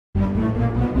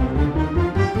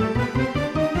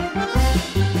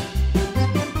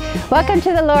Welcome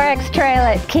to the Lorax Trail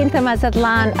at Quinta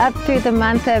Mazatlan up through the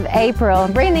month of April.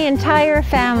 Bring the entire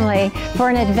family for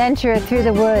an adventure through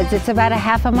the woods. It's about a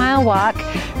half-a-mile walk.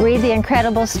 Read the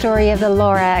incredible story of the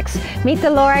Lorax. Meet the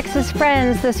Lorax's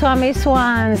friends, the Swami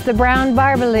Swans, the brown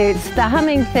barbaloots, the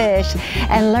hummingfish,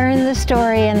 and learn the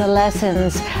story and the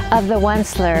lessons of the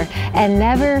Onceler. And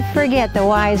never forget the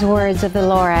wise words of the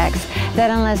Lorax,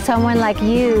 that unless someone like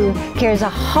you cares a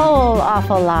whole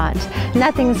awful lot,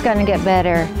 nothing's gonna get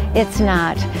better. It's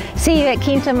not. See you at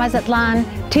Quinta Mazatlan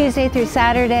Tuesday through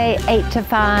Saturday, 8 to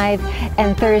 5,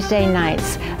 and Thursday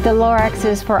nights. The Lorax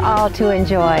is for all to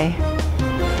enjoy.